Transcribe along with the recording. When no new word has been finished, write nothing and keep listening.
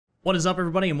What is up,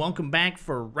 everybody, and welcome back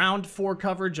for round 4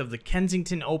 coverage of the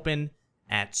Kensington Open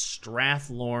at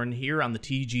Strathlorne here on the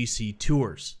TGC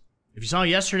Tours. If you saw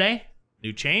yesterday,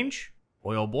 new change.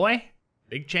 Boy, oh boy,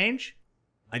 big change.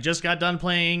 I just got done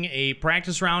playing a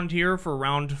practice round here for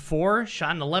round 4,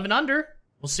 shot an 11 under.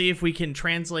 We'll see if we can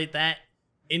translate that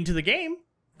into the game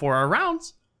for our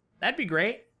rounds. That'd be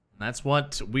great. That's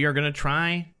what we are going to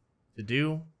try to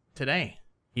do today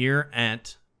here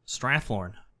at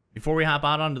Strathlorne. Before we hop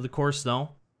out onto the course, though,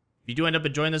 if you do end up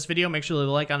enjoying this video, make sure to leave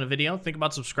a like on the video. Think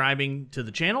about subscribing to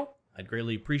the channel. I'd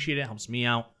greatly appreciate it. Helps me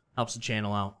out, helps the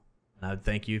channel out. And I would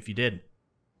thank you if you did.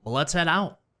 Well, let's head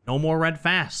out. No more red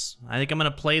fasts. I think I'm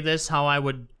going to play this how I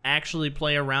would actually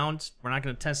play a round. We're not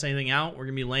going to test anything out. We're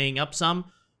going to be laying up some.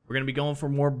 We're going to be going for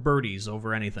more birdies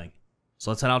over anything.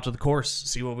 So let's head out to the course,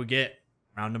 see what we get.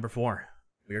 Round number 4.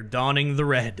 We are donning the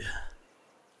red.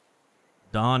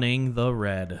 Donning the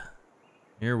red.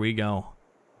 Here we go.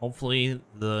 Hopefully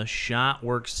the shot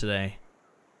works today.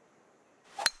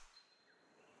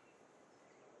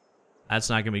 That's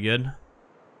not gonna be good.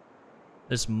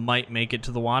 This might make it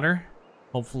to the water.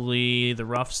 Hopefully the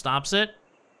rough stops it.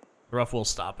 The rough will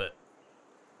stop it.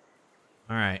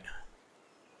 All right.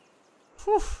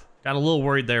 Whew. Got a little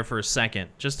worried there for a second.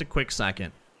 Just a quick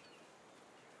second.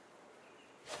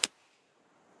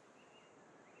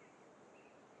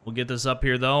 We'll get this up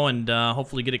here, though, and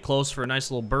hopefully get it close for a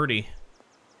nice little birdie.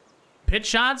 Pitch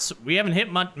shots, we haven't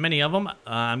hit many of them.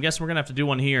 I'm guessing we're going to have to do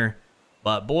one here.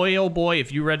 But boy, oh boy,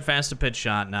 if you red fast a pitch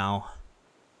shot now,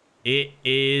 it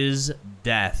is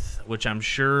death, which I'm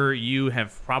sure you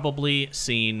have probably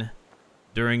seen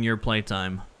during your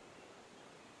playtime.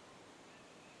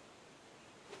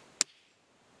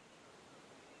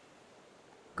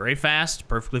 Gray fast,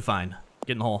 perfectly fine.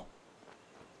 Get in the hole.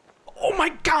 Oh my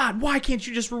God, why can't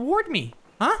you just reward me?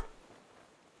 Huh?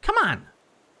 Come on.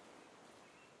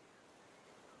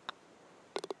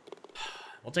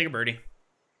 We'll take a birdie.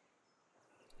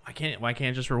 Why can't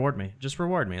it just reward me? Just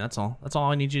reward me, that's all. That's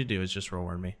all I need you to do is just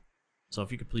reward me. So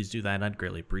if you could please do that, I'd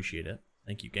greatly appreciate it.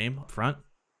 Thank you, game. Up front.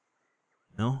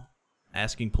 No?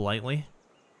 Asking politely.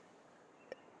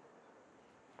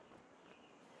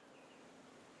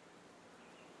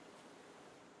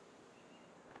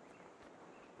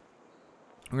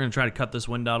 We're going to try to cut this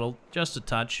wind out just a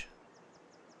touch.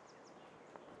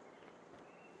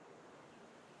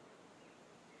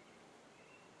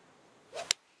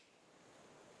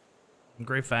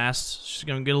 Great fast. Just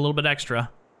going to get a little bit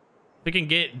extra. If we can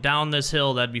get down this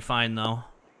hill, that'd be fine, though.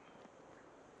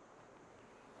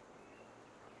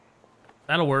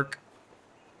 That'll work.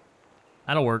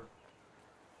 That'll work.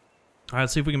 All right,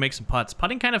 let's see if we can make some putts.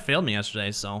 Putting kind of failed me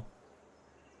yesterday, so...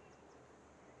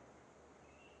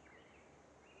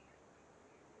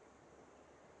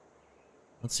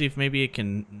 Let's see if maybe it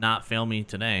can not fail me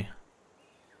today.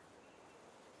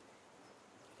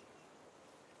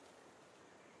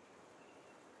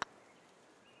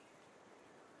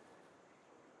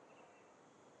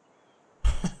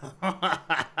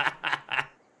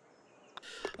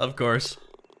 Of course.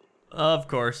 Of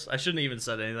course. I shouldn't even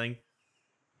said anything.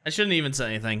 A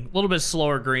little bit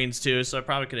slower greens too, so I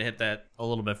probably could have hit that a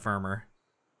little bit firmer.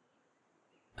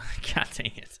 God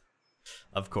dang it.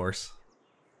 Of course.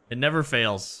 It never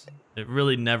fails. It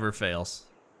really never fails.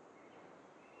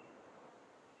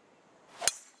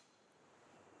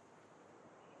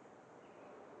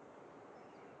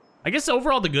 I guess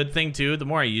overall the good thing too, the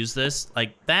more I use this,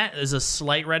 like that is a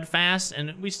slight red fast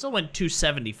and we still went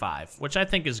 275, which I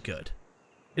think is good.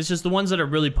 It's just the ones that are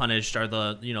really punished are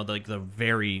the, you know, the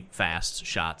very fast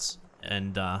shots.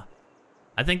 And I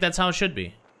think that's how it should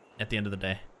be at the end of the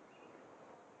day.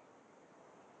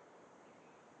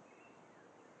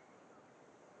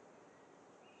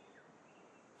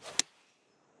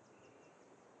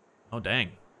 Oh,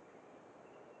 dang.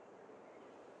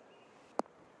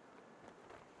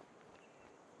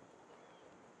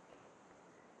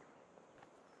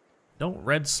 Don't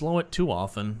red slow it too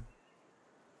often.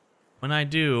 When I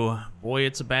do, boy,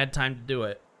 it's a bad time to do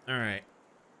it. All right.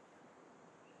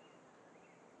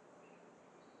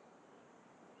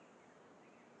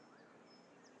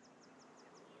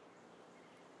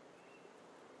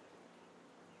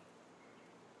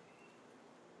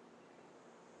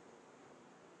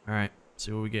 All right,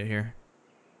 see what we get here.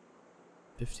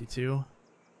 52.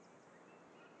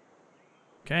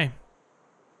 Okay.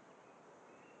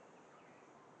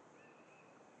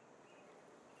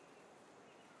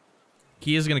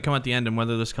 Key is going to come at the end and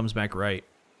whether this comes back right.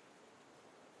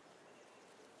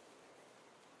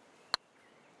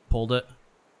 Pulled it.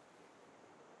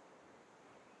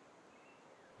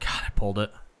 God, I pulled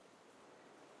it.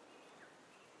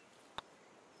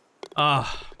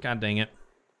 Ah. God dang it.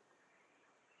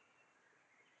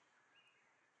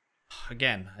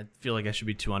 Again, I feel like I should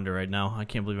be 2 under right now. I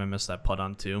can't believe I missed that putt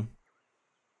on 2.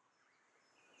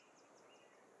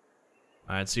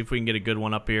 Alright, see if we can get a good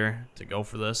one up here to go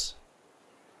for this.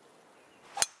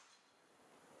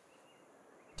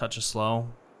 Touch of slow.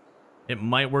 It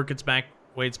might work its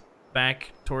weights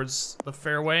back towards the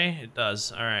fairway. It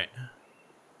does. Alright.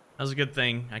 That was a good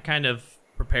thing. I kind of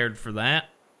prepared for that.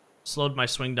 Slowed my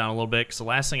swing down a little bit because the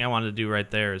last thing I wanted to do right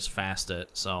there is fast it.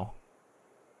 So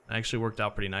it actually worked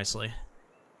out pretty nicely.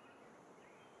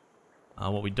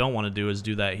 What we don't want to do is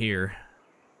do that here.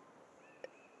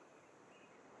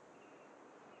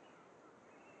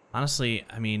 Honestly,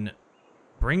 I mean,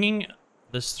 bringing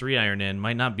this 3-iron in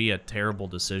might not be a terrible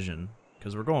decision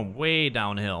because we're going way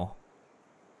downhill.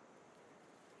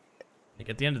 Like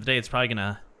at the end of the day, it's probably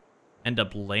gonna end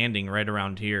up landing right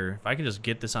around here. If I could just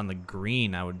get this on the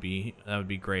green, that would be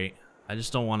great. I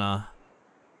just don't want to.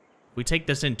 If we take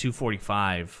this in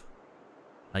 245,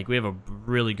 like we have a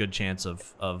really good chance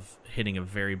of hitting a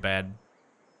very bad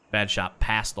shot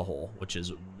past the hole, which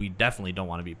is we definitely don't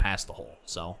want to be past the hole.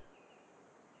 So.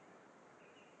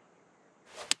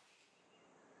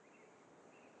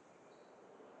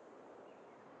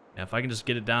 Yeah, if I can just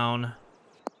get it down.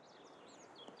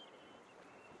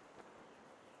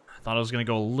 I thought I was going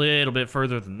to go a little bit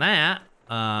further than that.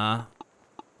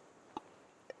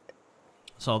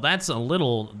 So that's a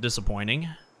little disappointing.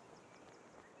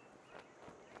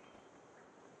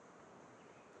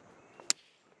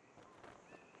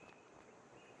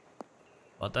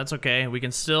 But that's okay. We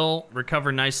can still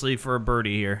recover nicely for a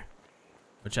birdie here.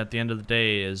 Which at the end of the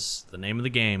day is the name of the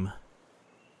game.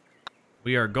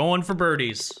 We are going for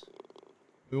birdies.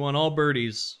 We want all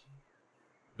birdies.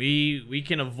 We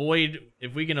can avoid,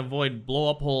 if we can avoid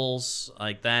blow up holes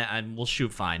like that, we'll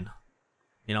shoot fine.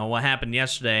 You know, what happened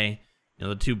yesterday, you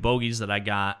know, the 2 bogeys that I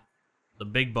got, the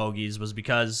big bogeys, was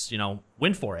because, you know,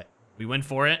 went for it. We went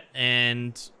for it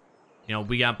and, you know,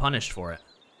 we got punished for it.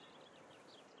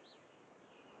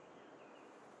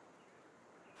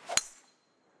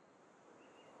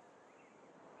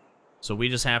 So we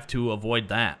just have to avoid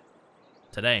that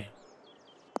today.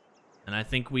 And I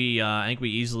think we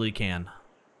easily can.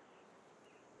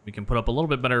 We can put up a little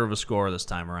bit better of a score this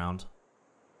time around.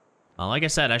 Like I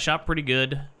said, I shot pretty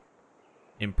good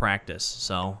in practice,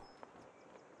 so.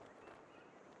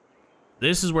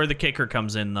 This is where the kicker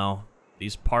comes in, though.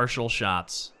 These partial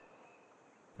shots.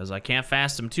 Because I can't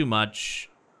fast them too much.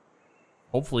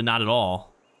 Hopefully not at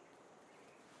all.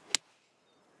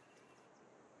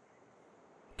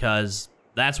 Because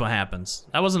that's what happens.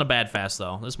 That wasn't a bad fast,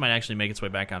 though. This might actually make its way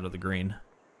back onto the green.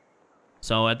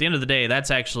 So at the end of the day,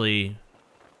 that's actually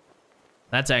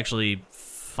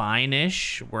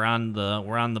fine-ish. We're on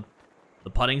the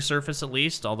putting surface at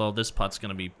least, although this putt's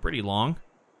gonna be pretty long.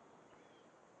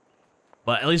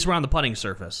 But at least we're on the putting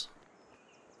surface.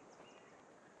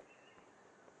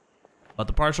 But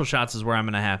the partial shots is where I'm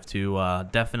gonna have to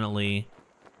definitely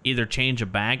either change a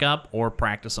bag up or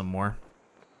practice them more.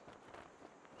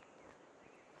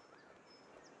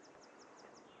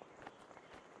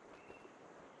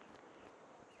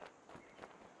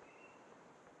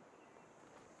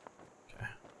 Okay.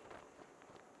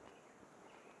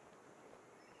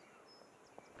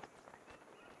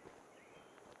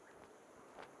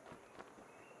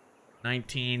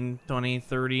 19, 20,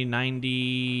 30,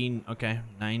 90, okay,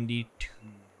 92.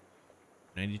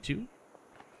 92?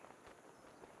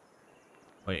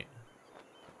 Wait.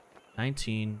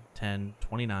 19, 10,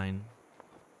 29,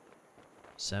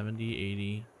 70,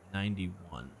 80,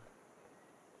 91.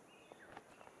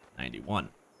 91.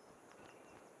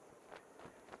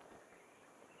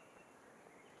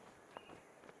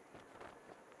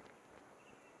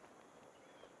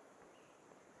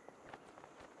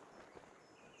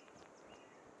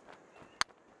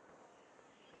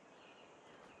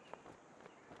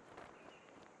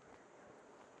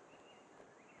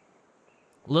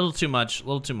 A little too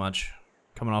much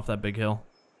coming off that big hill.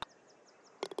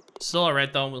 Still all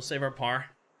right, though. We'll save our par.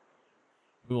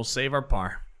 We will save our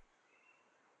par.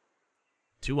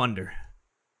 2 under.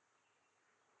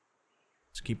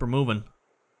 Let's keep her moving.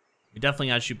 We definitely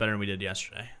got to shoot better than we did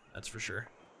yesterday. That's for sure.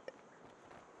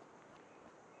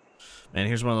 Man,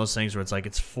 here's one of those things where it's like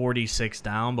it's 46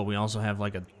 down, but we also have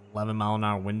like a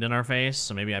 11-mile-an-hour wind in our face.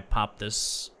 So maybe I pop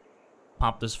this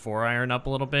 4-iron up a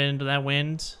little bit into that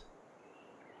wind.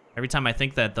 Every time I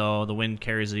think that, though, the wind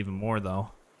carries it even more, though.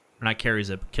 Or not carries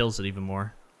it, but kills it even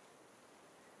more.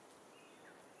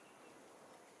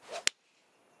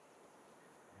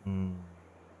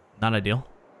 Not ideal.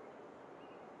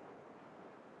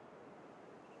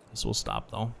 This will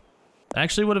stop, though. That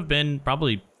actually would have been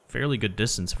probably fairly good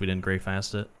distance if we didn't gray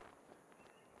fast it.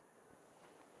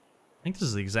 I think this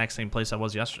is the exact same place I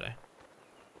was yesterday.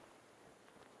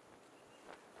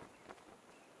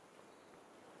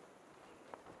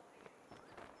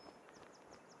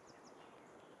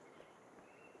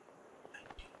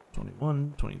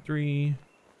 $21, $23,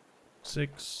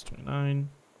 $6, $29,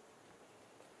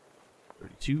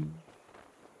 $32,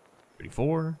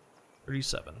 $34,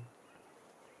 $37.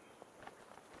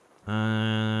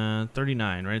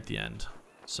 $39 right at the end.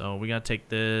 So we gotta take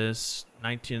this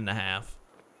 19 and a half.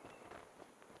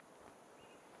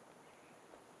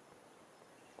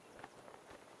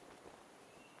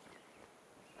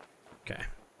 Okay.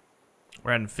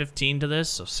 We're adding 15 to this,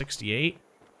 so 68.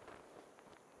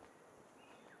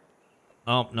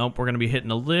 Oh, nope, we're gonna be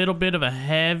hitting a little bit of a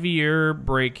heavier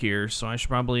break here, so I should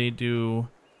probably do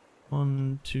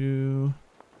 1, 2...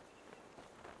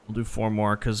 We'll do 4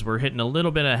 more, because we're hitting a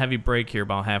little bit of heavy break here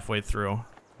about halfway through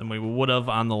than we would have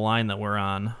on the line that we're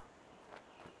on.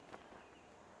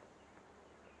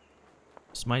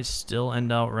 This might still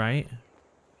end out right.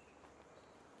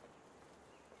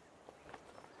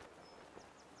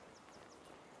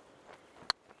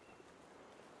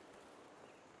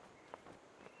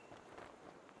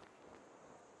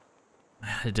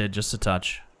 It did, just a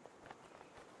touch.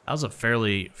 That was a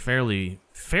fairly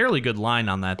good line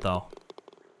on that, though.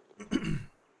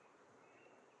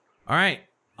 All right,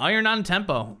 iron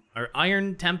tempo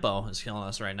is killing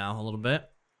us right now a little bit.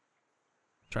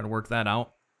 Try to work that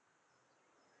out.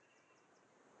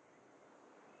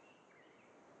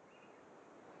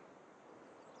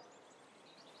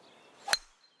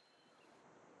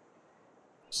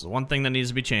 This is the one thing that needs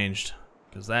to be changed,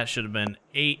 because that should have been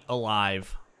 8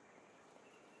 alive.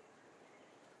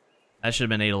 That should have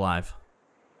been 8 alive.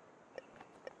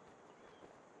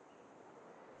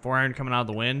 4 iron coming out of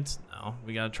the wind. No,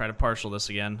 we gotta try to partial this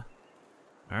again.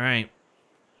 All right.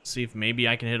 See if maybe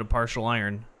I can hit a partial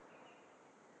iron.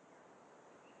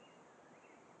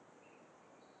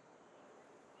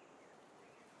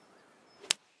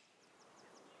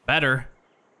 Better.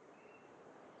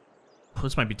 Oh,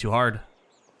 this might be too hard.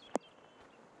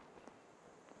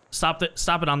 Stop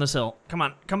it on this hill. Come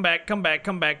on, come back.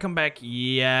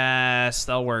 Yes,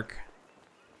 that'll work.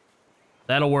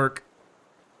 That'll work.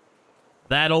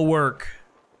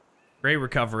 Great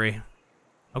recovery.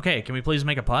 Okay, can we please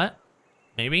make a putt?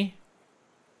 Maybe?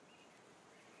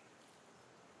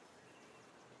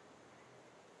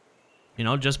 You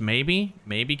know, just maybe?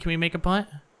 Maybe can we make a putt?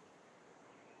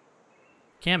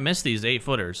 Can't miss these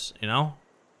 8-footers, you know?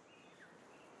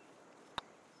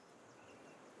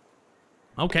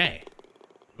 Okay.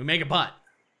 We make a putt.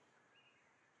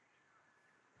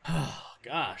 Oh,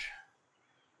 gosh.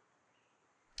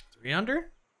 3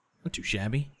 under? Not too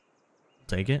shabby. I'll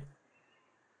take it.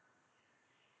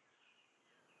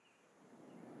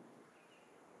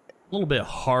 A little bit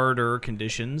harder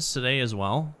conditions today as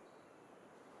well.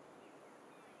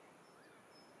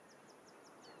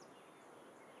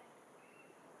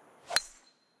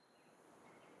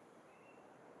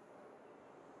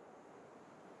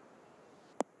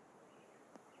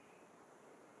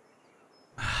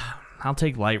 I'll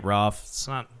take light rough. It's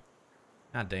not...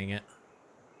 God dang it.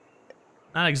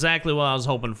 Not exactly what I was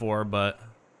hoping for, but...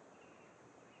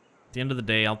 At the end of the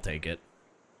day, I'll take it.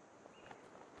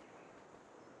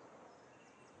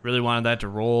 Really wanted that to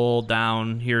roll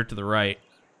down here to the right.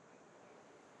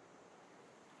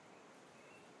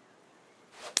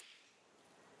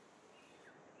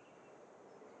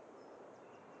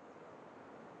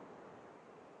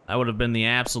 That would have been the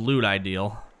absolute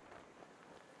ideal.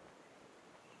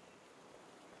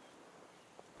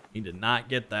 He did not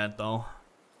get that, though.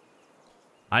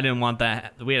 I didn't want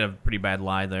that. We had a pretty bad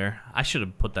lie there. I should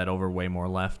have put that over way more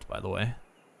left, by the way.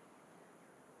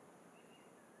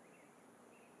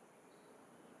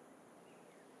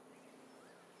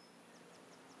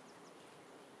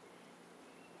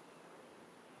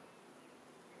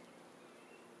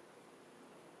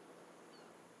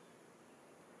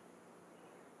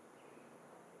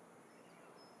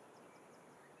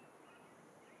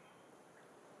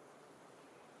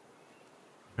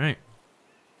 All right.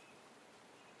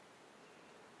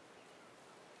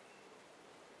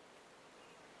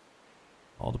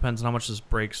 All depends on how much this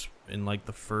breaks in like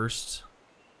the first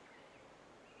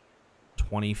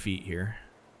 20 feet here.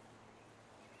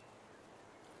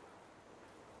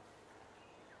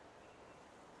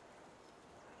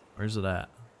 Where's it at?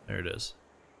 There it is.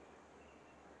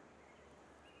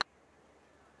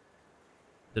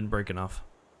 Didn't break enough.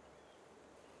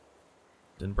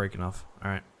 Didn't break enough.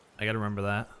 All right. I gotta remember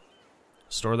that.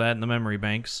 Store that in the memory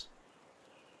banks.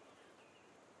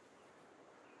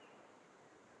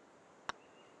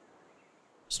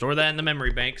 Store that in the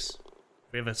memory banks.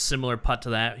 We have a similar putt to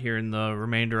that here in the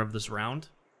remainder of this round.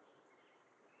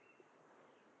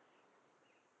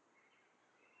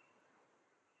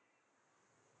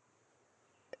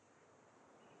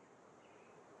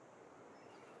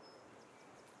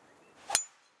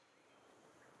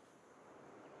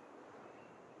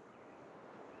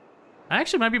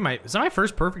 Actually, might be is that my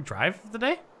first perfect drive of the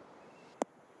day?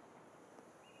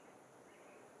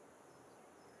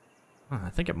 I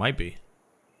think it might be.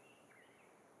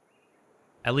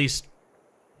 At least,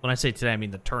 when I say today, I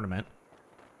mean the tournament.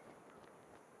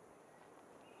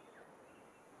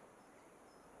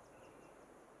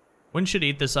 Wind should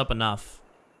eat this up enough.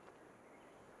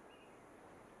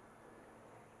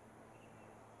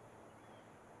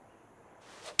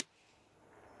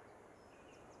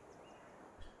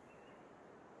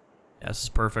 Yeah, this is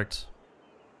perfect.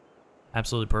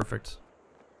 Absolutely perfect.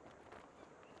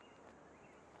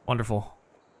 Wonderful.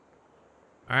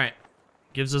 All right.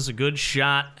 Gives us a good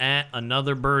shot at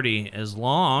another birdie as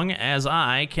long as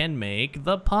I can make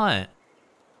the putt.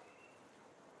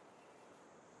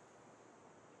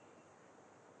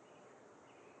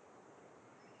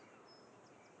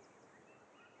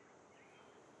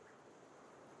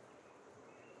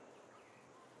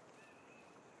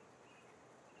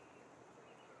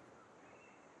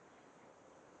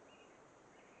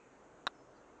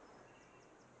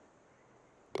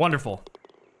 Wonderful.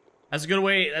 That's a good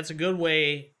way. That's a good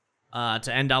way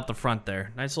to end out the front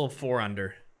there. Nice little 4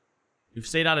 under. You've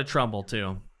stayed out of trouble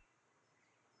too.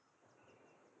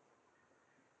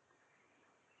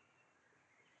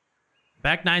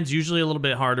 Back nine's usually a little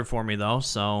bit harder for me though,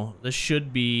 so this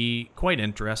should be quite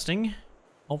interesting.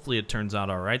 Hopefully it turns out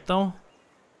all right though.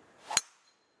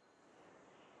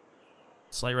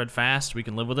 Slight red fast. We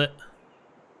can live with it.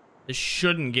 This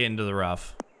shouldn't get into the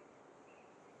rough.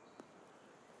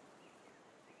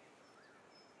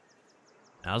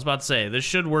 I was about to say, this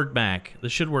should work back.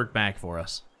 This should work back for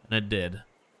us. And it did.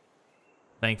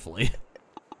 Thankfully.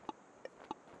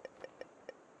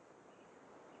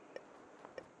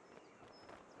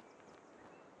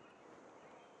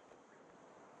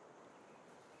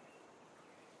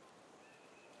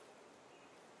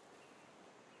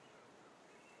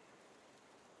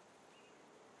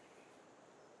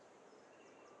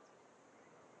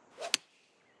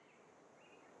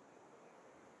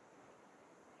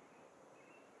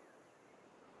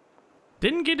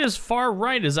 Didn't get as far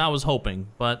right as I was hoping,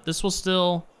 but this will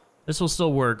still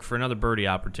work for another birdie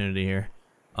opportunity here.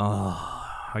 Oh,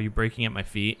 are you breaking at my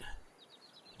feet?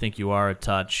 I think you are a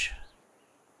touch.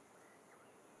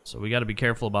 So we got to be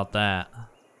careful about that. I'm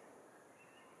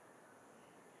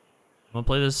gonna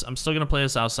play this. I'm still gonna play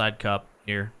this outside cup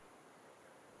here,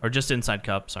 or just inside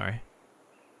cup. Sorry.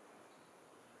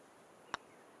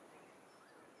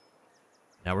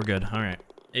 Yeah, we're good. All right.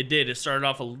 It did. It started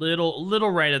off a little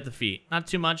right at the feet. Not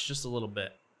too much, just a little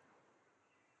bit.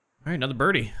 All right, another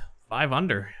birdie. 5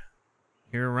 under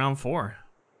here in round 4.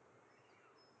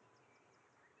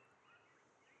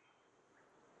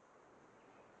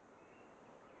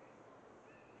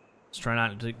 Let's try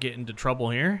not to get into trouble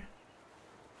here.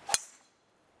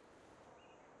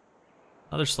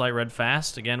 Another slight red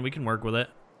fast. Again, we can work with it.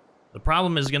 The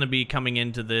problem is going to be coming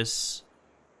into this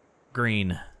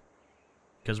green.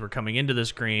 Because we're coming into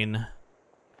this green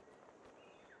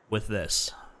with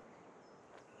this.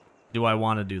 Do I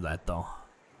want to do that though?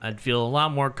 I'd feel a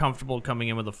lot more comfortable coming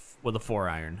in with a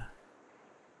 4-iron.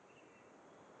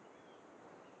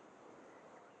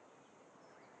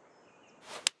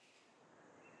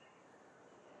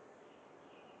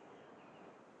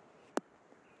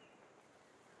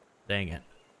 Dang it.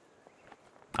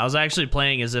 I was actually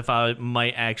playing as if I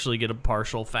might actually get a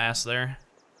partial fast there.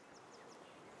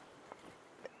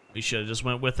 We should have just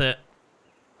went with it.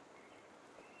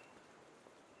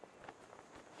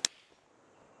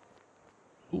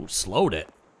 Ooh, slowed it.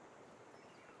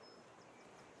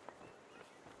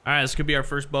 All right, this could be our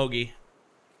first bogey.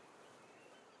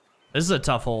 This is a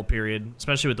tough hole, period,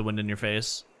 especially with the wind in your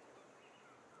face.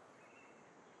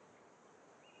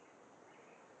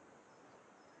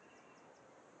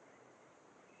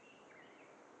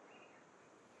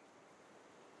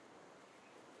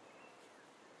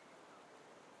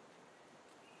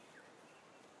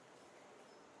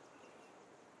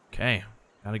 Okay,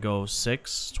 gotta go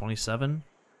 6, 27.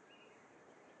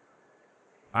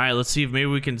 All right, let's see if maybe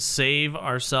we can save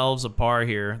ourselves a par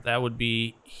here. That would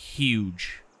be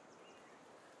huge.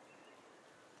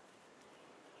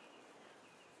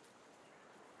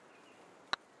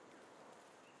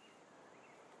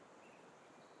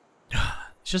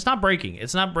 It's just not breaking.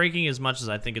 It's not breaking as much as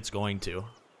I think it's going to. All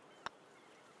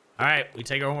All right, we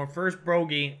take our first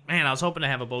bogey. Man, I was hoping to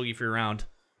have a bogey free round.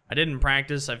 I didn't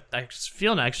practice. I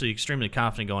feel actually extremely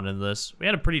confident going into this. We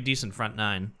had a pretty decent front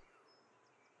nine,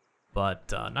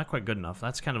 but not quite good enough.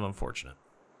 That's kind of unfortunate.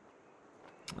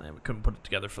 And we couldn't put it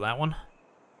together for that one.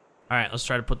 All right, let's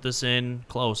try to put this in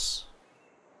close.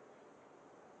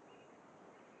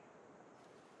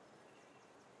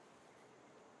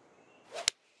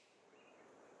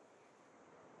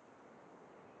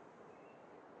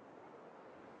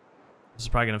 This is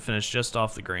probably going to finish just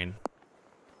off the green.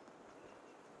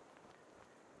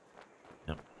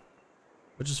 Yep.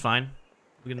 Which is fine.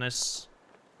 We get a nice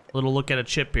little look at a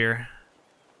chip here.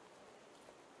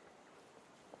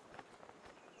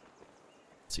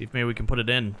 See if maybe we can put it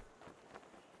in.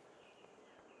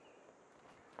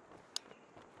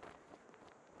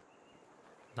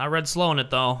 Not red slowing it,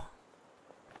 though.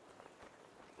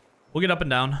 We'll get up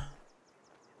and down.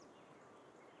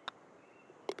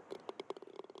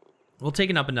 We'll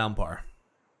take an up and down par.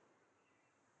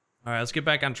 All right, let's get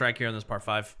back on track here on this par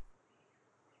 5.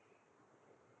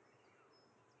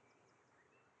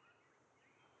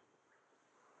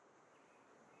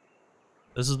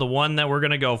 This is the one that we're going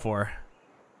to go for.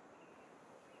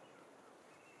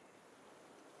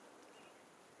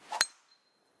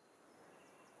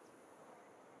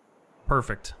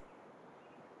 Perfect.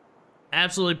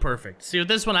 Absolutely perfect. See, with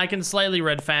this one, I can slightly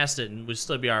red fast it and we'll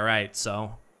still be all right,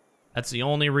 so that's the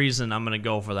only reason I'm going to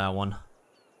go for that one.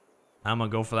 I'm going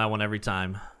to go for that one every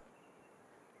time.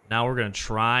 Now we're going to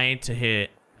try to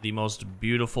hit the most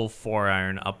beautiful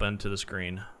 4-iron up into the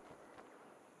screen.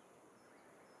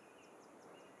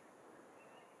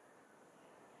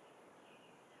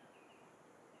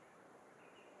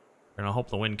 We're going to hope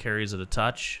the wind carries it a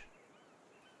touch.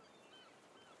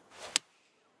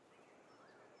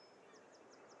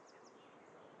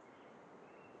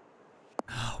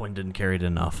 Wind didn't carry it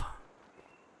enough.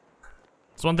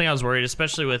 It's one thing I was worried,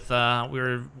 especially with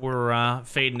we're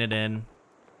fading it in,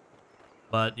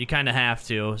 but you kind of have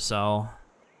to, so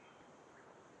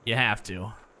you have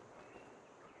to.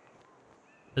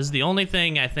 This is the only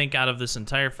thing I think out of this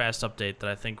entire fast update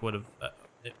that I think would have.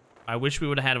 I wish we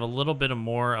would have had a little bit of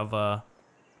more of a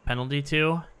penalty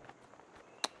to.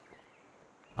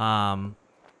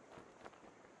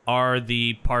 Are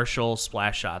the partial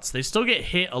splash shots. They still get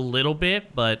hit a little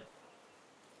bit, but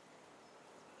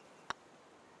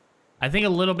I think a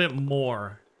little bit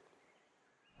more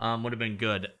would have been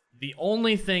good. The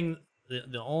only thing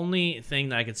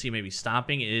that I can see maybe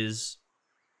stopping is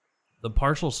the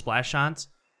partial splash shots.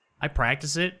 I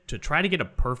practice it to try to get a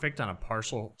perfect on a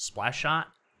partial splash shot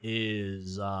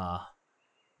is I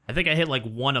think I hit like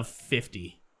 1 of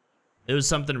 50. It was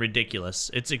something ridiculous.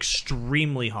 It's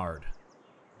extremely hard.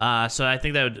 So I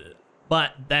think that would,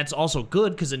 but that's also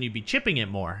good because then you'd be chipping it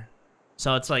more.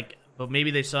 So it's like, but maybe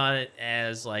they saw it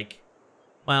as like,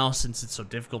 well, since it's so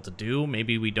difficult to do,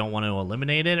 maybe we don't want to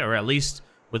eliminate it, or at least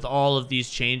with all of these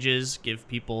changes, give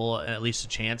people at least a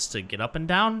chance to get up and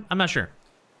down. I'm not sure.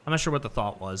 I'm not sure what the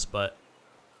thought was, but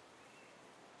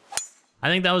I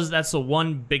think that's the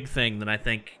one big thing that I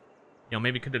think, you know,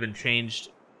 maybe could have been changed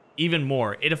even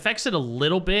more. It affects it a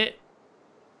little bit.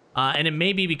 And it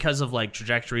may be because of like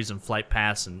trajectories and flight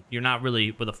paths, and you're not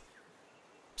really with a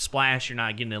splash, you're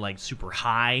not getting it like super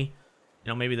high. You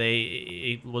know, maybe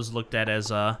it was looked at as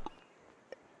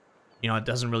you know, it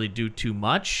doesn't really do too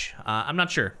much. I'm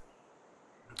not sure.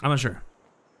 I'm not sure.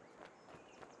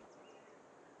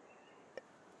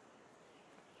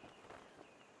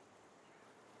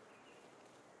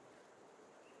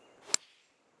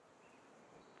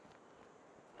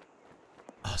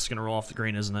 Oh, it's gonna roll off the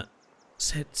green, isn't it?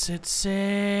 Sit, sit,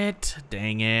 sit.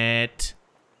 Dang it.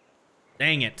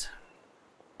 Dang it.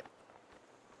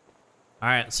 All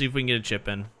right, let's see if we can get a chip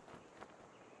in.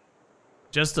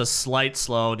 Just a slight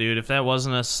slow, dude. If that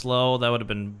wasn't a slow, that would have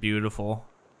been beautiful.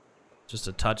 Just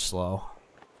a touch slow.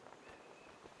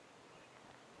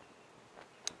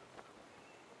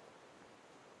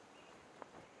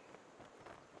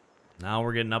 Now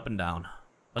we're getting up and down.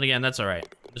 But again, that's all right.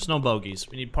 There's no bogeys.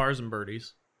 We need pars and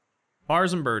birdies.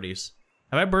 Pars and birdies.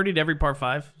 Have I birdied every par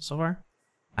 5 so far?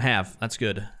 I have. That's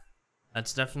good.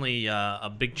 That's definitely a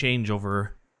big change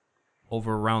over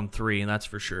round 3, and that's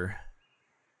for sure.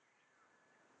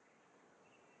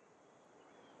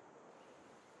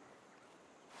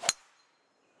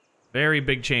 Very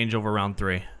big change over round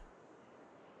 3.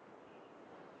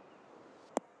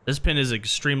 This pin is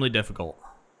extremely difficult.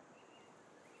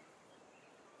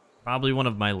 Probably one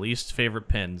of my least favorite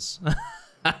pins.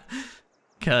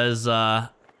 Because,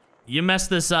 you mess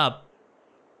this up,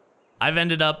 I've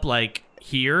ended up like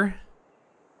here,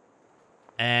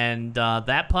 and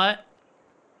that putt,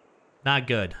 not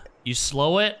good. You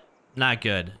slow it, not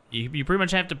good. You pretty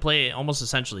much have to play it almost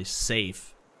essentially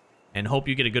safe and hope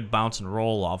you get a good bounce and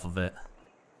roll off of it.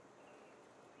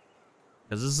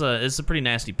 Because this is a pretty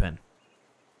nasty pin.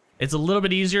 It's a little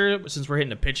bit easier since we're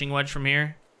hitting a pitching wedge from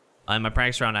here. In my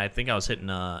practice round, I think I was hitting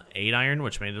a 8-iron,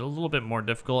 which made it a little bit more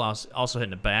difficult. I was also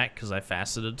hitting it back because I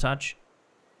fasted a touch.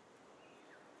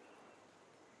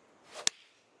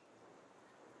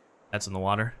 That's in the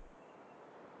water.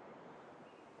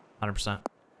 100%.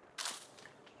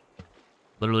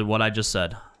 Literally what I just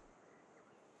said.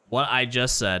 What I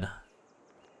just said.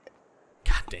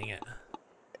 God dang it.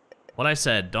 What I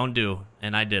said, don't do,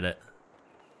 and I did it.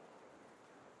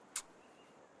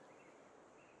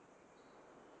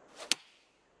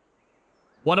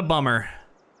 What a bummer.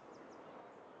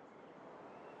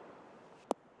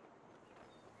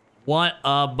 What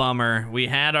a bummer. We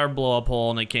had our blow-up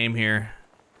hole and it came here.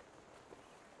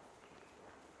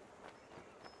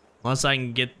 Unless I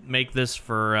can make this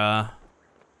for,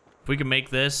 if we can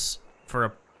make this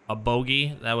for a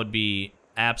bogey, that would be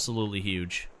absolutely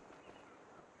huge.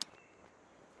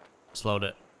 Slowed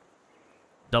it.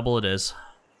 Double it is.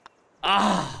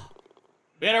 Ah!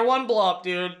 We had our one blow-up,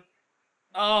 dude.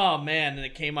 Oh, man, and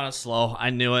it came out slow. I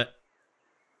knew it.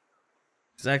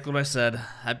 Exactly what I said.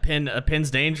 A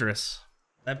pin's dangerous.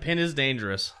 That pin is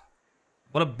dangerous.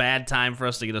 What a bad time for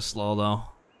us to get a slow, though.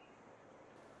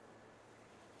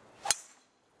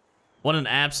 What an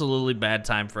absolutely bad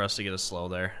time for us to get a slow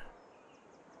there.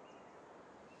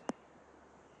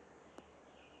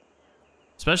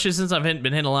 Especially since I've been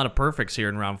hitting a lot of perfects here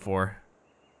in round 4.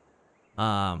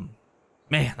 Man,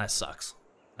 that sucks.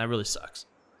 That really sucks.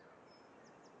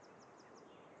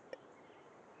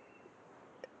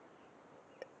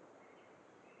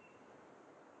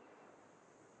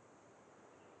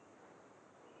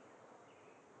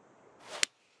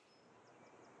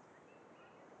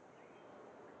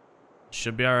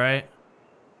 Should be all right.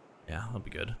 Yeah, that'll be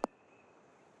good.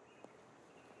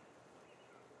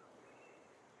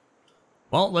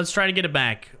 Well, let's try to get it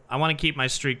back. I want to keep my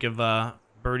streak of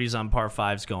birdies on par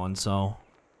 5s going, so.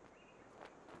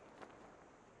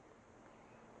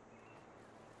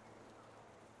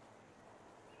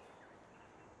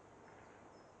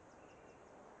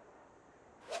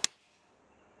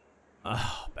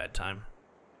 Oh, bad time.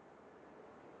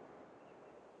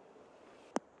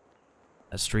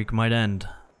 That streak might end.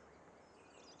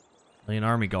 Playing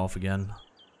army golf again.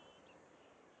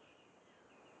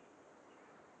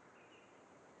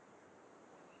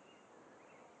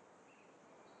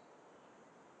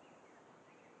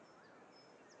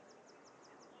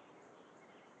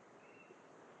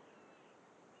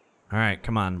 All right,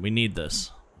 come on. We need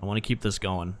this. I want to keep this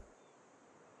going.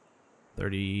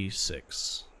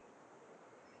 36.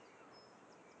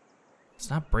 It's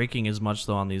not breaking as much,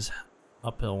 though, on these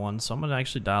uphill ones, so I'm going to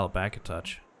actually dial it back a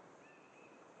touch.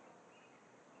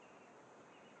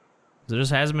 It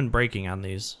just hasn't been breaking on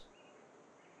these.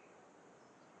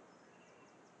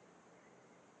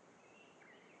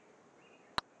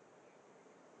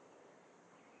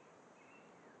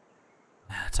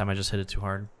 That time I just hit it too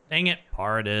hard. Dang it.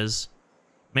 Par it is.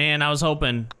 Man, I was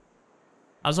hoping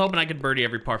I could birdie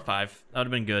every par 5. That would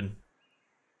have been good.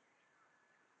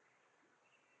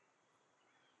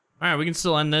 All right, we can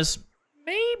still end this.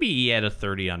 Maybe at a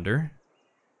 30 under.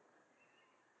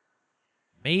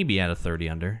 Maybe at a 30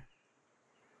 under.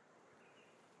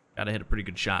 Gotta hit a pretty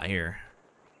good shot here.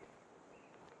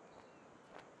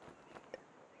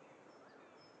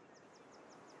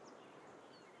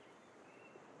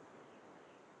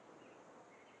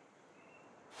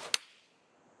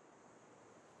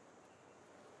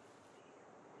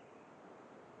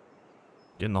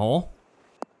 Get in the hole.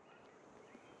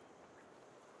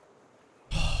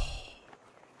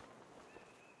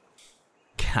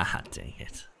 God dang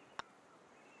it.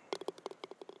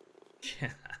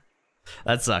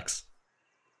 That sucks.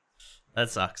 That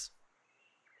sucks.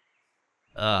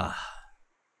 All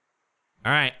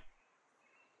right.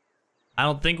 I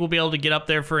don't think we'll be able to get up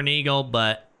there for an eagle,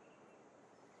 but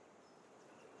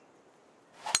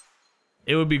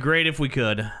it would be great if we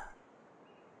could.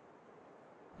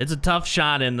 It's a tough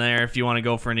shot in there if you want to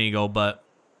go for an eagle, but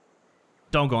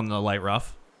don't go in the light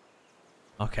rough.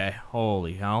 Okay,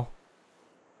 holy hell.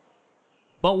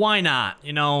 But why not?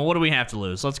 You know, what do we have to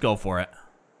lose? Let's go for it.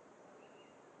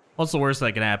 What's the worst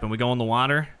that could happen? We go in the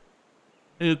water?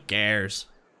 Who cares?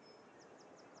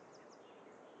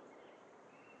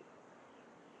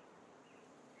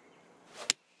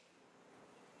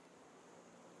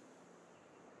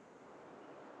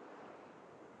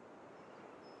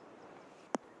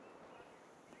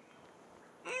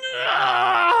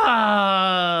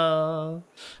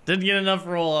 Didn't get enough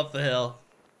roll up the hill.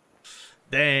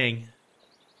 Dang.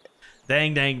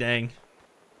 Dang, dang, dang.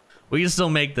 We can still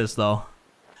make this though.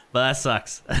 But that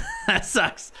sucks. That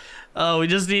sucks. Oh, we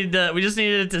just needed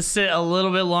it to sit a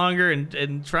little bit longer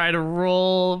and try to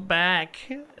roll back.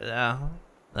 Yeah,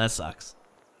 that sucks.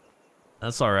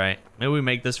 That's all right. Maybe we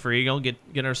make this for eagle.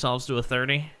 Get ourselves to a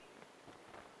 30.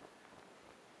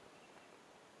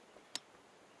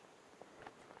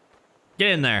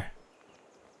 Get in there.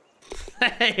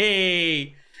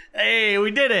 Hey, hey,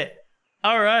 we did it.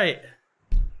 All right.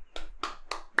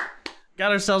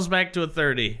 Got ourselves back to a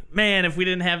 30. Man, if we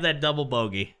didn't have that double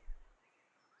bogey.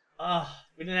 If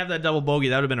we didn't have that double bogey,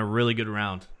 that would have been a really good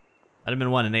round. That'd have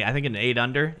been what, an 8? I think an 8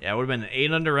 under. Yeah, it would have been an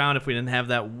 8 under round if we didn't have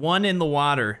that one in the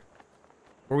water,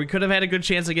 where we could have had a good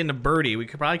chance of getting a birdie. We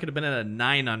probably could have been at a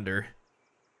 9 under.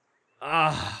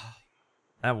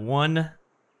 That one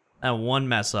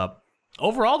mess up.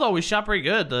 Overall, though, we shot pretty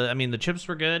good. I mean, the chips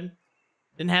were good.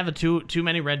 Didn't have too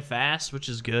many red fasts, which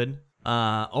is good.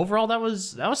 Overall, that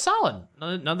was solid.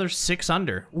 Another 6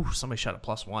 under. Ooh, somebody shot a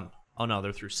 +1. Oh no,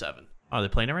 they're through 7. Oh, are they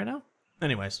playing it right now?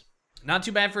 Anyways, not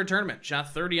too bad for a tournament.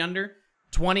 Shot 30 under,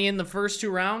 20 in the first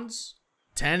 2 rounds,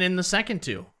 10 in the second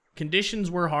 2. Conditions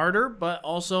were harder, but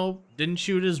also didn't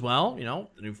shoot as well. You know,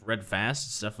 the new red fast,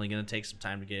 it's definitely going to take some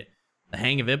time to get the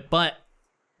hang of it. But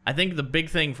I think the big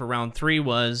thing for round 3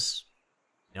 was,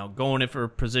 you know, going in for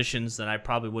positions that I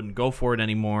probably wouldn't go for it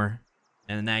anymore,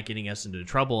 and that getting us into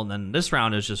trouble. And then this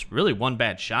round is just really one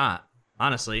bad shot.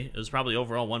 Honestly, it was probably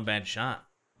overall one bad shot.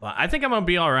 But I think I'm going to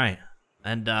be all right.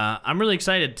 And I'm really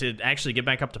excited to actually get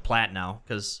back up to plat now,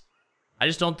 because I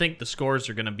just don't think the scores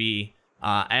are going to be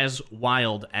as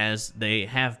wild as they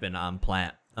have been on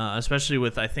plat. Especially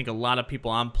with, I think, a lot of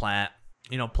people on plat,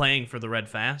 you know, playing for the red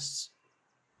fasts.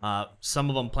 Some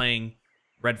of them playing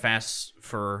red fasts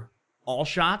for all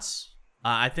shots.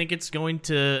 I think it's going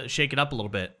to shake it up a little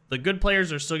bit. The good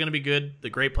players are still going to be good.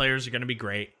 The great players are going to be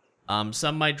great.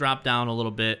 Some might drop down a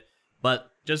little bit, but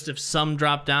just if some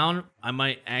drop down, I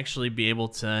might actually be able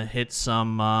to hit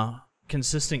some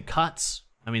consistent cuts.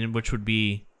 I mean, which would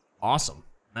be awesome.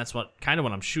 That's what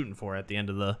I'm shooting for at the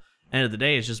end of the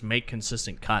day, is just make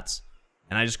consistent cuts.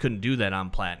 And I just couldn't do that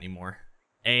on plat anymore.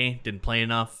 A, didn't play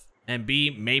enough, and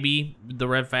B, maybe the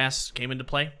red fast came into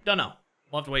play. Don't know.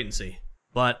 We'll have to wait and see.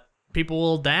 But people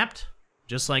will adapt,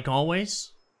 just like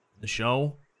always. The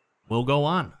show will go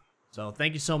on. So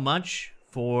thank you so much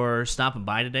for stopping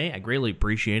by today. I greatly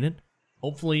appreciate it.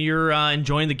 Hopefully you're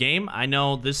enjoying the game. I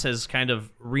know this has kind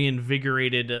of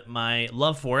reinvigorated my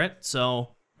love for it,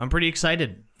 so I'm pretty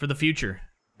excited for the future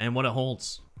and what it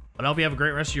holds. But I hope you have a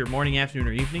great rest of your morning, afternoon,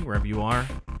 or evening, wherever you are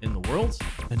in the world,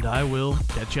 and I will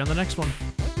catch you on the next one.